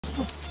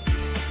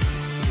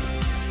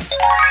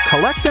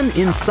Collect them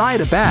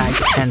inside a bag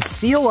and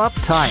seal up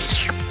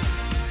tight.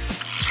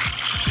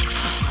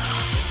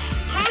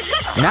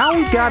 Now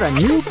we've got a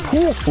new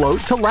pool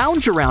float to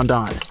lounge around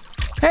on.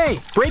 Hey,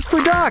 break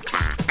for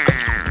ducks!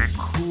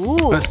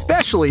 Cool.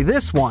 Especially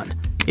this one.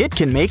 It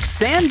can make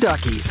sand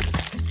duckies.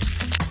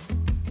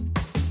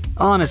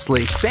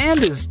 Honestly,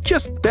 sand is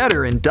just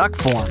better in duck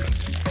form.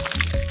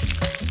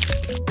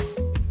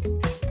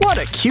 What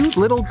a cute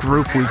little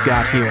group we've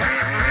got here.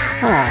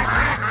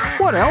 Aw,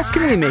 what else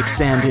can we make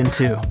sand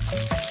into?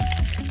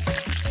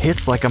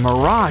 It's like a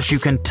mirage you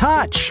can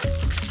touch.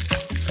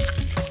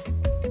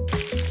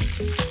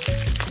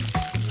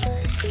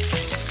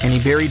 Any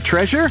buried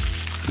treasure?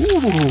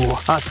 Ooh,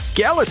 a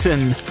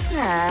skeleton.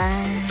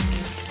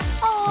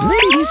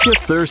 Maybe he's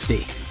just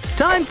thirsty.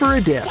 Time for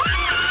a dip.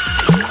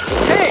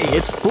 Hey,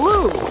 it's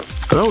Blue.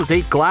 Those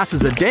 8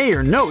 glasses a day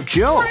are no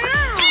joke.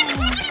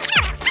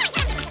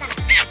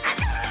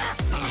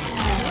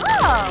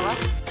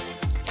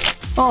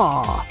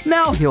 Aw,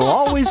 now he'll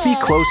always be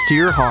close to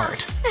your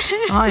heart.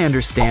 I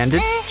understand,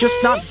 it's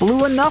just not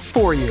blue enough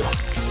for you.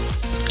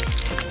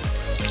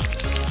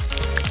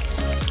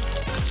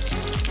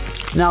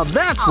 Now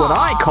that's what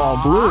I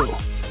call blue.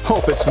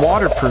 Hope it's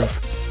waterproof.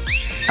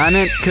 I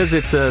meant because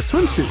it's a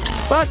swimsuit,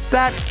 but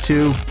that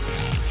too.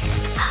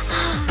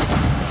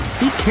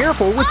 Be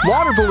careful with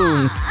water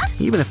balloons,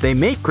 even if they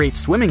make great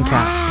swimming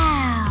caps.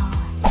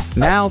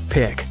 Now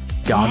pick,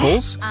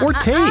 goggles or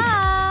tape?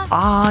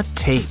 Ah,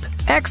 tape.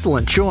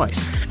 Excellent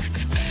choice.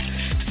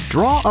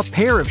 Draw a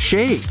pair of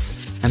shades.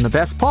 And the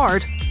best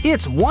part,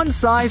 it's one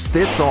size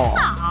fits all.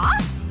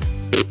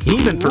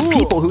 Even for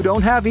people who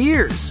don't have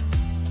ears.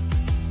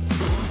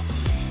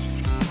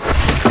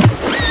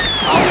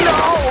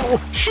 Oh no!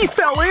 She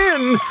fell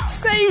in!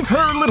 Save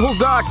her, little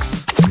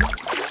ducks!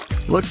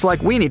 Looks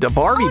like we need to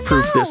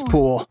Barbie-proof this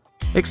pool.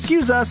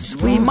 Excuse us,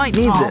 we might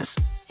need this.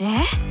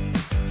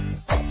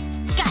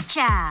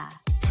 Gotcha!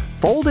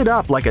 Fold it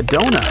up like a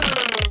donut.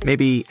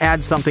 Maybe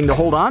add something to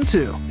hold on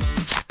to.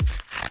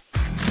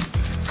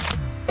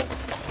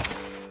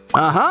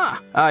 Aha!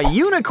 A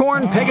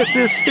unicorn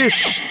Pegasus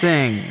fish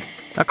thing.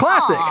 A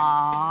classic.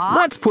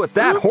 Let's put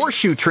that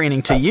horseshoe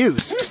training to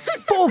use.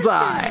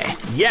 Bullseye!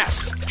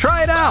 Yes!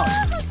 Try it out!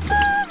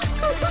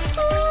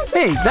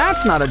 Hey,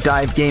 that's not a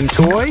dive game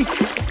toy.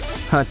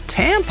 A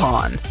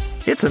tampon.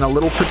 It's in a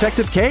little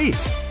protective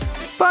case.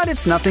 But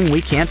it's nothing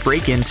we can't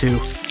break into.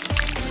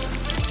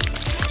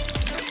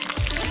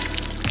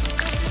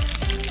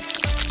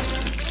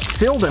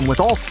 Fill them with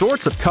all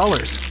sorts of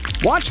colors.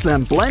 Watch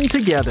them blend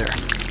together.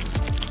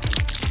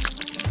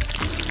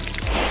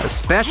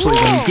 Especially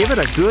when you give it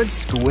a good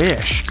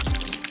squish.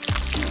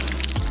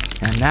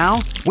 And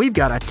now, we've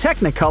got a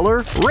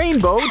Technicolor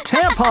Rainbow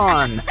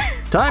Tampon!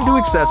 Time to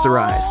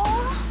accessorize.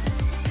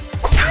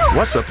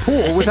 What's a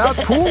pool without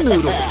pool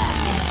noodles?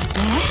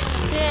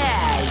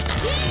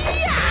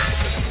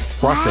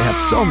 Plus, they have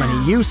so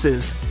many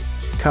uses.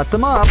 Cut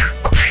them up.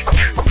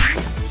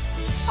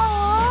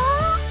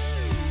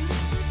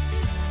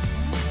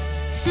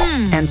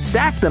 And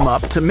stack them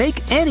up to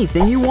make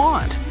anything you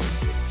want.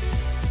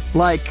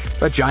 Like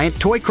a giant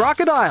toy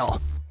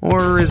crocodile.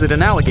 Or is it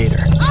an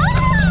alligator?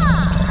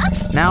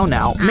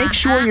 Now, make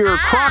sure your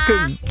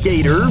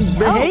crocagator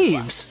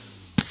behaves.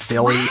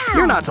 Silly,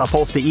 you're not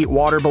supposed to eat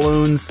water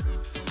balloons.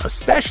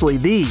 Especially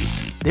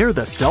these. They're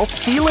the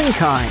self-sealing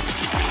kind.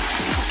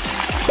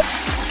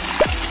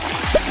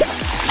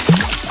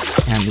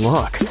 And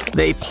look,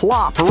 they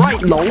plop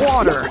right in the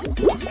water.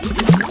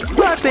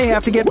 But they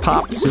have to get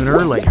popped sooner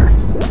or later.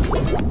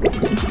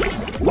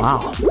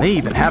 Wow, they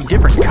even have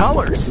different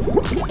colors.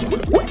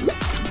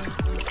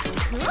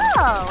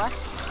 Cool.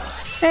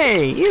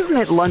 Hey, isn't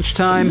it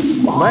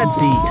lunchtime?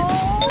 Let's eat.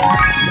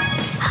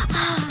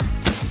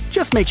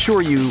 Just make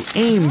sure you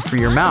aim for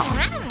your mouth.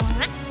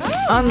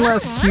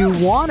 Unless you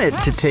wanted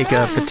to take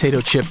a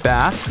potato chip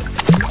bath.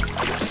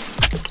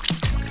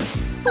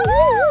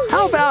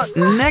 How about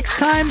next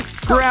time,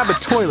 grab a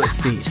toilet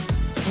seat.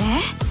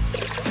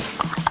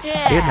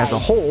 It has a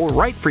hole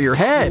right for your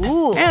head,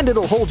 and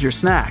it'll hold your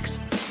snacks.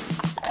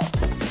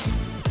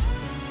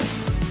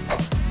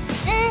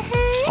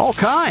 All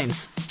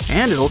kinds.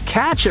 And it'll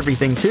catch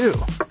everything too.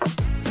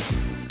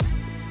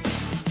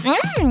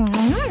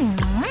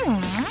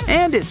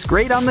 And it's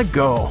great on the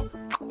go.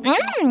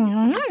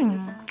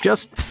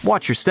 Just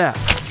watch your step.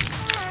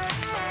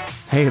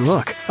 Hey,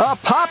 look, a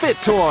Pop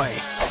It toy.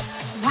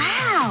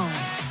 Wow.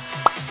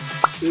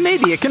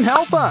 Maybe it can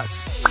help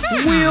us.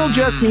 We'll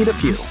just need a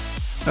few.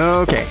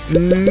 Okay,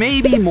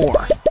 maybe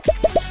more.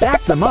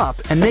 Stack them up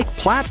and make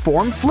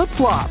platform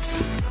flip-flops.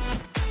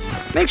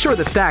 Make sure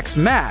the stacks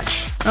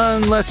match,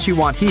 unless you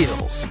want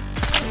heels.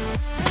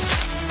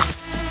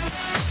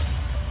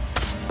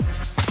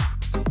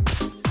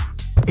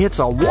 It's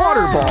a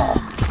water ball,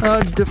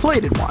 a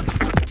deflated one.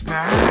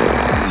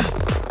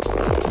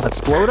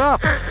 Let's blow it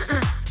up.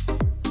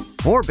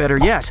 Or better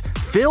yet,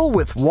 fill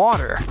with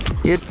water.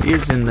 It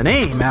is in the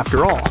name,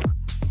 after all.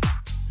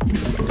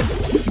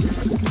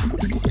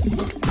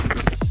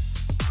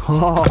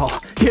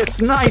 Oh,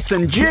 it's nice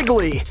and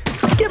jiggly.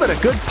 Give it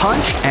a good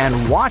punch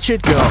and watch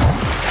it go.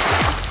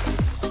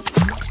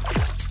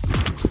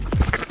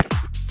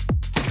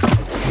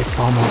 It's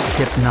almost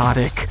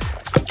hypnotic.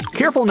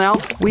 Careful now,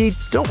 we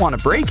don't want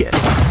to break it.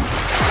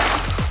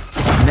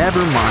 Never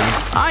mind,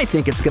 I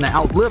think it's gonna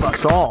outlive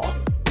us all.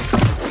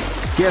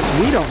 Guess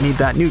we don't need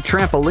that new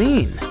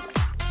trampoline.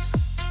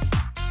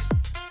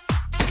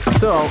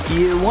 So,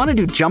 you want to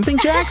do jumping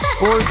jacks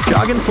or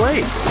jog in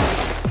place?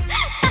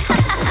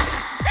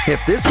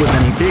 If this was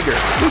any bigger,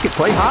 we could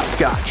play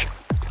hopscotch.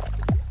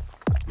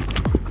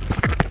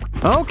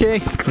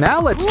 Okay, now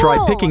let's try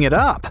picking it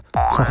up.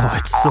 Oh,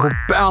 it's so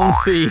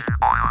bouncy.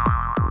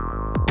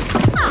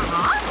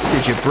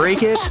 Did you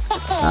break it?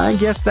 I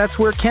guess that's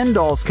where Ken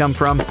dolls come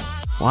from.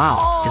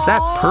 Wow, is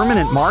that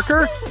permanent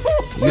marker?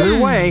 Either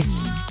way,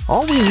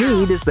 all we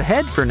need is the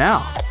head for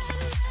now.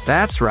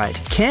 That's right,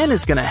 Ken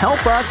is gonna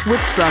help us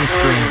with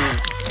sunscreen.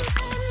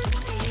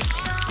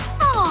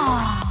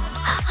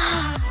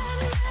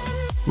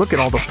 Look at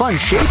all the fun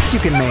shapes you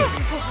can make.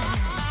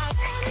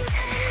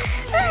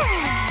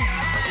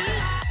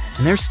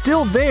 And they're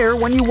still there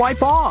when you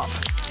wipe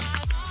off.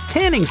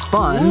 Tanning's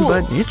fun,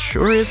 but it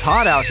sure is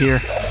hot out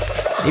here.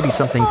 Maybe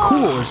something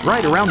cool is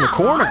right around the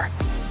corner.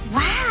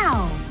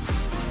 Wow!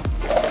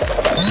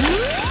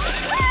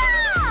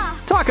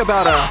 Talk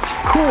about a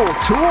cool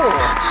tool.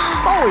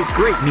 Always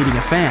great meeting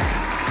a fan.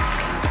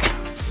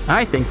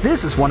 I think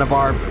this is one of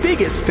our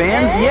biggest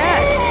fans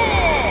yet.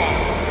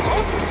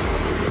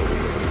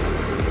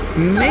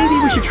 Maybe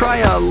we should try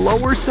a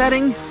lower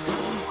setting?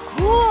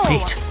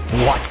 Wait,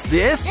 what's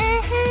this?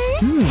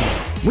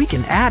 We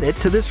can add it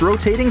to this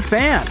rotating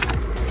fan.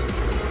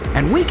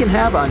 And we can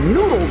have a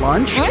noodle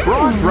lunch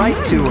brought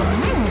right to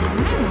us.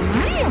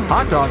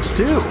 Hot dogs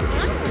too.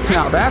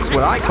 Now that's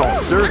what I call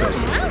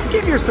service.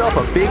 Give yourself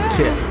a big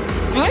tip.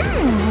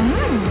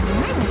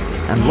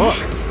 And look,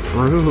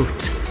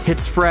 fruit.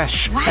 It's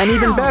fresh, and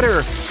even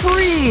better,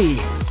 free!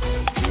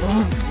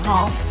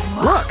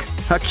 Look,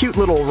 a cute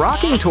little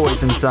rocking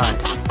toy's inside.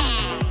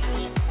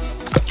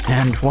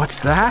 And what's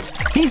that?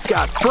 He's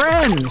got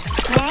friends!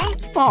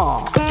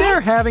 Aw, they're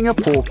having a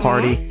pool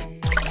party.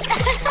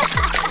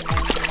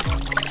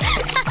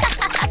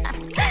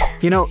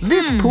 You know,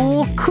 this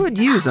pool could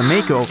use a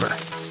makeover.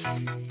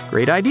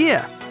 Great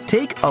idea.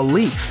 Take a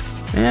leaf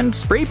and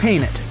spray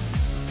paint it.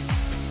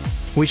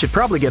 We should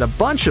probably get a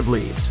bunch of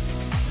leaves.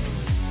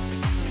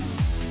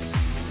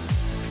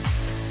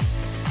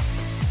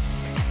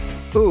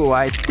 Ooh,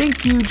 I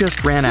think you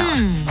just ran out.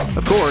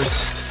 Of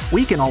course,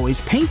 we can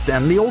always paint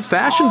them the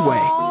old-fashioned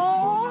way.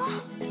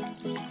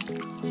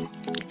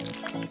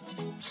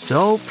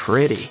 So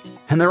pretty.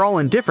 And they're all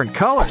in different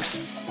colors.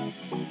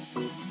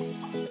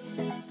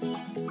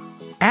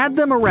 Add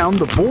them around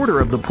the border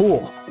of the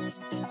pool.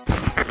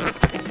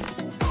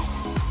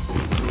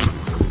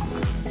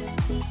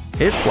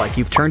 It's like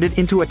you've turned it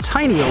into a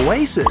tiny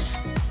oasis.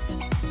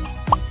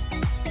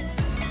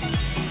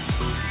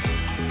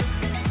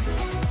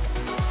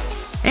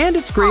 And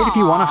it's great if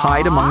you want to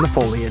hide among the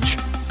foliage.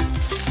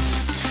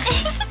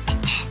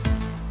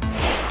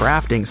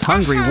 Crafting's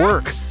hungry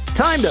work.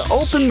 Time to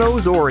open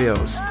those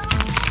Oreos.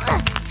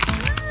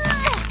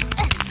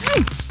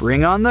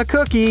 Bring on the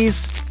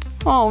cookies.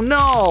 Oh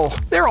no,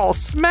 they're all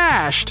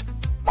smashed.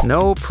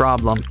 No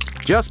problem.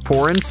 Just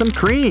pour in some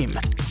cream.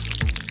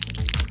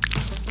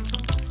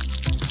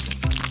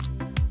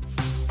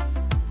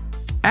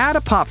 Add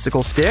a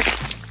popsicle stick,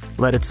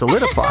 let it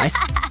solidify,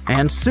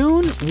 and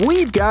soon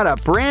we've got a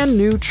brand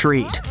new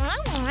treat.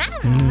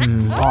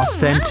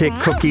 Authentic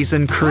cookies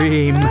and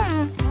cream.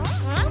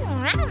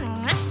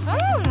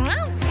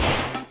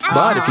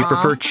 But if you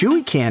prefer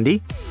chewy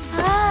candy,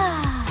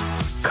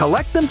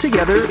 collect them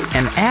together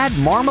and add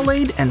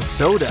marmalade and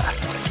soda.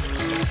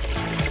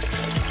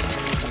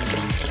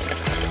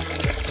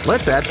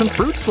 Let's add some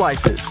fruit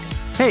slices.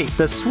 Hey,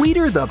 the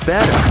sweeter the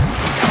better.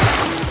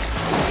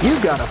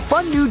 You've got a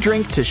fun new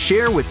drink to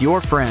share with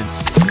your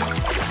friends.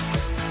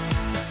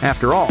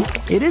 After all,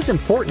 it is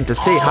important to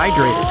stay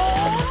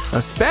hydrated,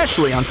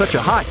 especially on such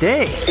a hot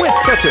day with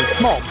such a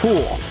small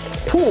pool.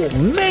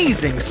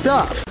 Pool-mazing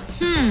stuff.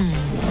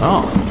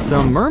 Oh,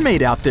 some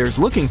mermaid out there's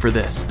looking for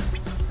this.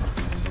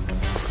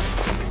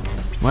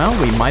 Well,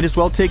 we might as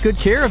well take good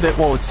care of it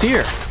while it's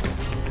here.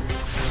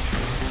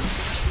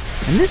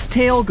 And this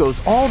tail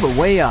goes all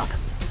the way up.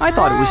 I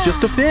thought it was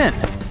just a fin.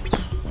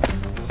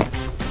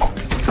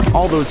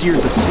 All those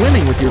years of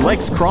swimming with your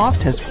legs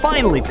crossed has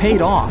finally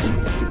paid off.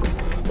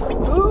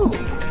 Ooh.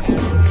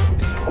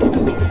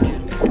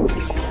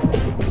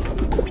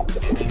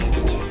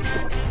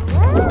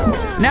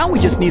 Now we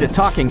just need a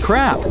talking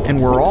crab,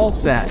 and we're all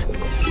set.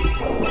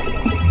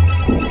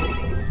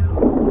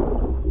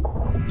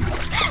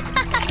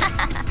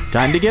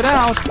 Time to get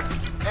out.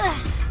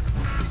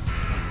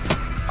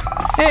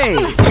 Hey,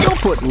 don't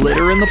put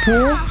litter in the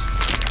pool.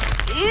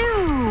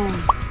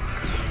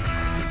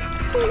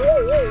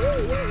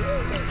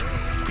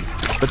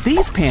 But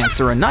these pants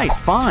are a nice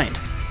find.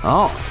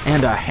 Oh,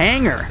 and a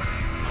hanger.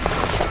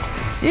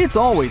 It's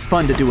always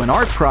fun to do an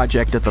art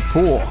project at the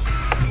pool.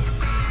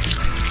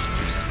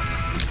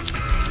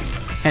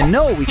 and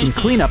know we can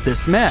clean up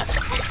this mess.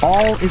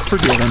 All is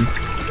forgiven.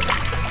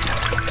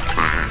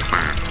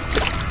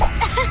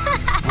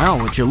 Well,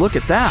 would you look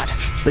at that?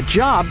 The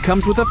job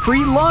comes with a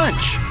free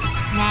lunch.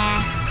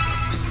 Nah.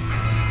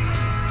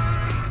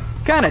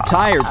 Kinda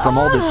tired from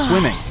all this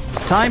swimming.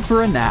 Time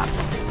for a nap.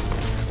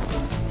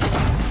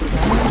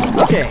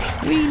 Okay,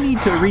 we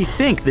need to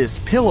rethink this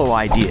pillow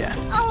idea.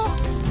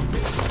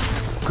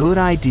 Good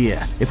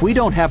idea. If we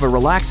don't have a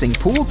relaxing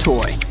pool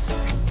toy,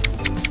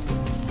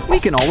 we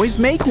can always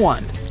make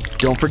one.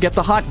 Don't forget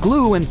the hot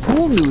glue and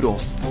pool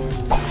noodles.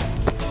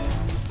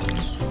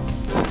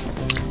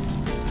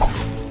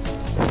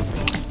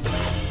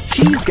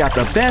 She's got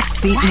the best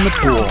seat in the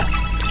pool.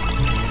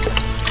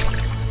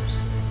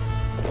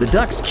 The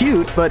duck's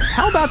cute, but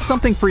how about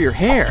something for your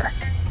hair?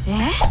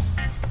 Meh.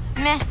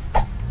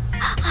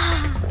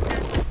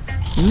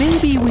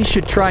 Maybe we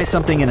should try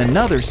something in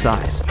another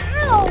size.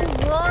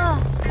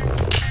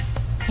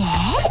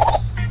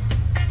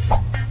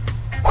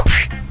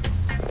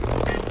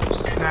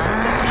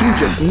 You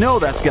just know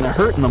that's gonna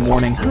hurt in the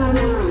morning.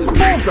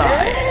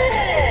 Bullseye!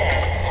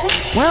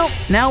 Well,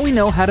 now we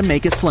know how to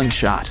make a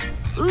slingshot.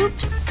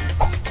 Oops.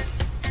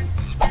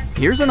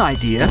 Here's an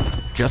idea.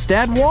 Just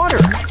add water.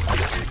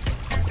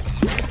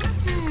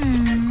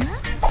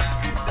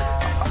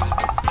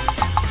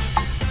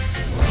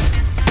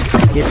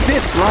 It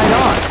fits right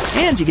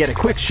on, and you get a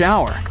quick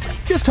shower.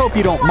 Just hope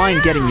you don't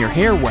mind getting your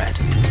hair wet.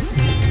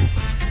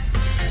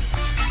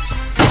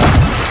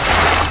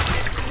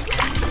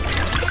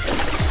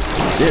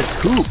 This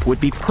hoop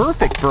would be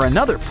perfect for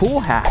another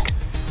pool hack.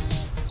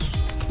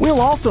 We'll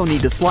also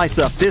need to slice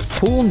up this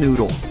pool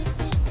noodle.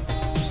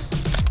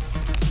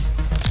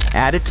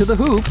 Add it to the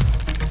hoop.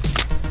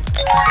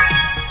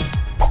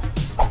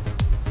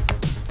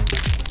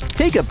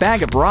 Take a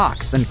bag of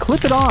rocks and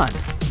clip it on.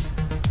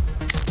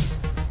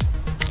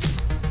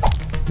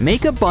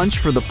 Make a bunch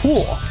for the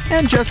pool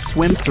and just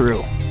swim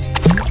through.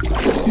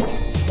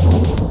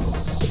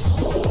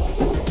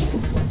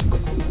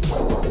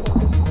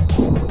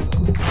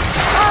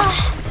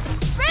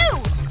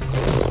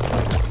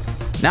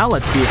 Now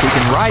let's see if we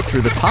can ride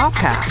through the top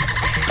half.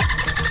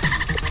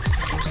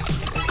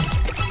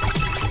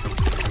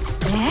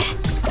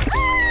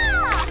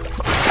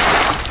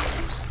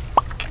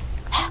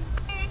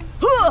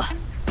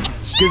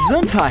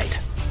 Gesundheit!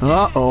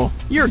 Uh-oh,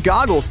 your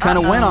goggles kind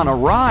of went on a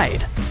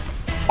ride.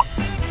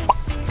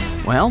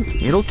 Well,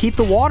 it'll keep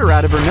the water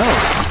out of her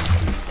nose.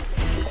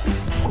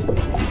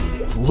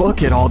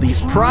 Look at all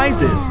these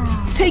prizes.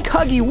 Take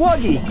Huggy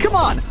Wuggy. Come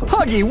on,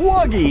 Huggy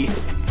Wuggy.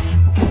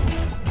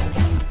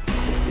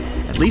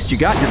 At least you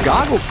got your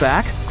goggles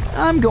back.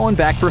 I'm going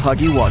back for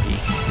Huggy Wuggy.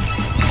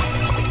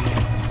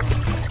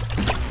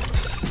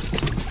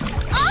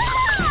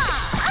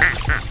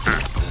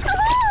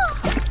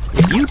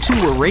 If you two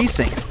were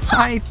racing,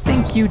 I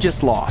think you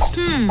just lost.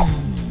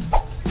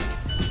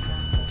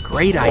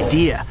 Great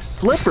idea.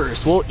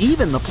 Flippers will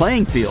even the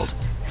playing field.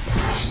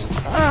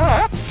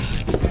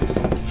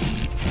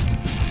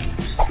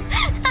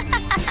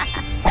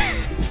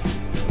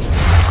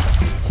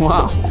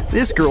 Wow,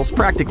 this girl's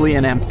practically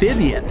an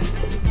amphibian. Too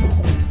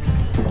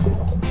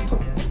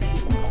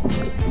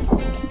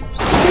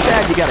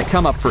bad you gotta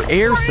come up for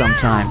air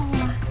sometime.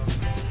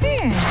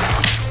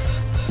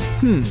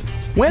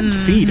 Webbed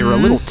feet are a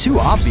little too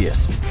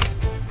obvious.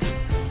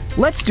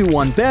 Let's do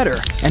one better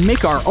and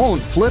make our own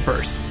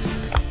flippers.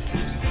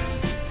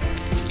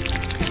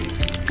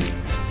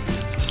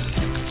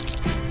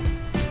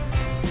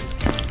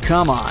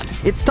 Come on,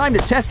 it's time to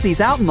test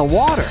these out in the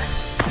water.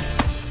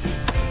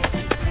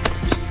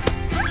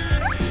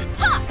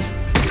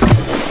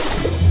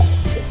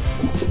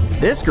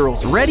 This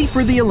girl's ready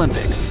for the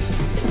Olympics.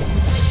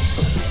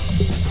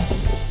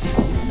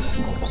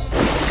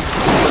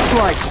 Looks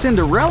like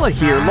Cinderella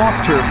here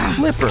lost her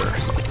flipper.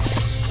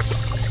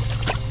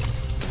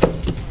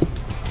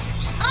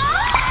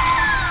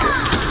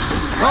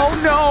 Oh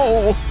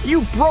no!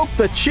 You broke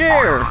the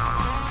chair!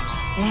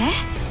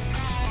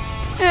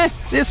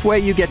 This way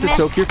you get to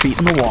soak your feet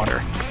in the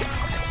water.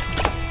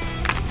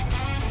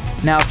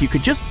 Now if you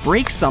could just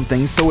break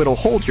something so it'll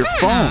hold your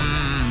phone.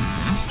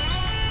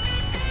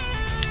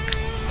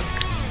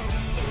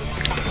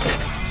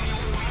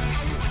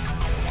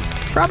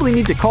 Probably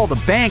need to call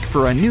the bank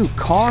for a new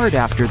card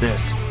after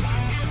this.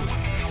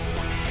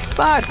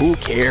 But who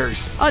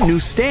cares? A new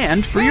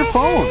stand for your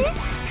phone.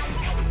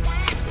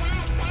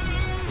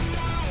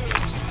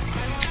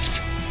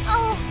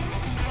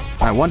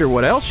 I wonder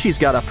what else she's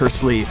got up her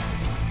sleeve.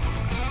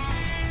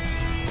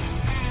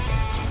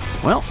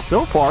 Well,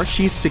 so far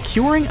she's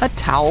securing a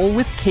towel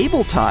with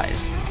cable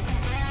ties.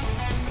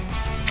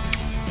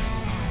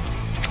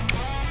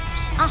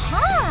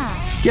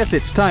 Guess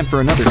it's time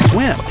for another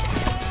swim.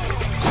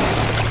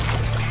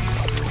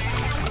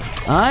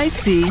 I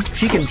see,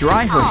 she can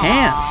dry her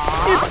hands.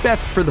 It's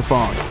best for the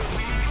phone.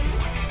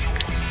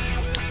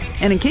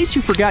 And in case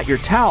you forgot your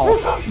towel,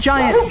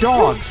 giant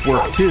dogs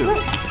work too.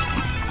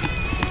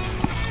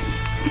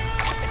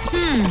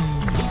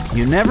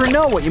 You never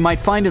know what you might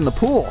find in the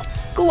pool.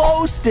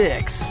 Glow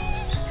sticks!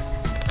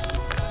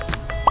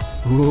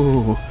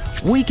 Ooh,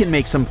 we can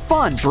make some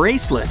fun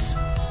bracelets.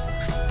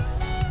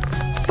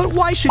 But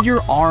why should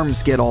your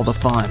arms get all the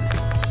fun?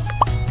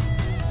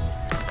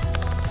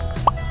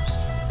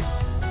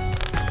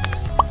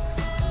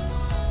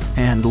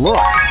 And look,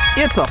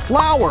 it's a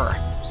flower!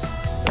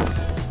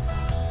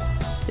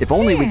 If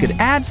only we could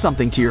add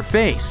something to your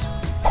face.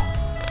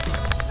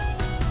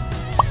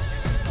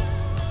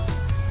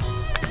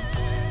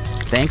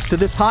 Thanks to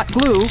this hot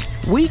glue,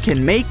 we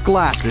can make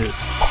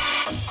glasses.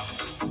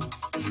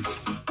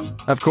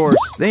 Of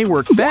course, they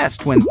work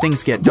best when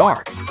things get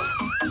dark.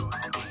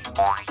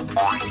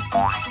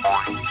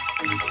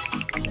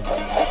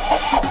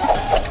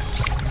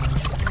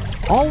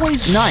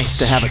 Always nice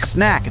to have a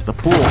snack at the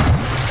pool.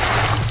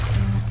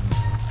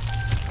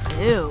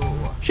 Ew.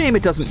 Shame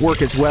it doesn't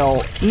work as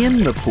well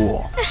in the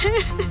pool.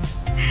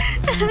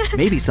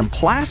 Maybe some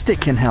plastic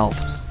can help.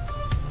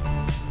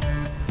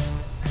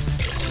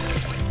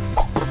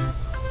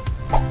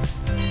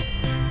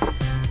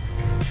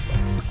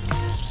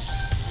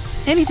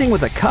 Anything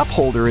with a cup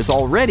holder is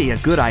already a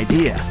good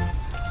idea.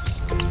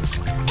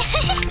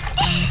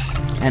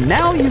 And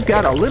now you've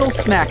got a little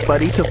snack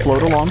buddy to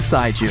float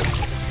alongside you.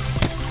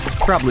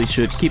 Probably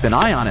should keep an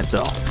eye on it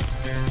though.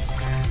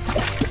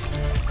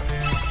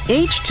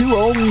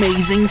 H2O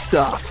amazing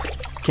stuff.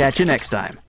 Catch you next time.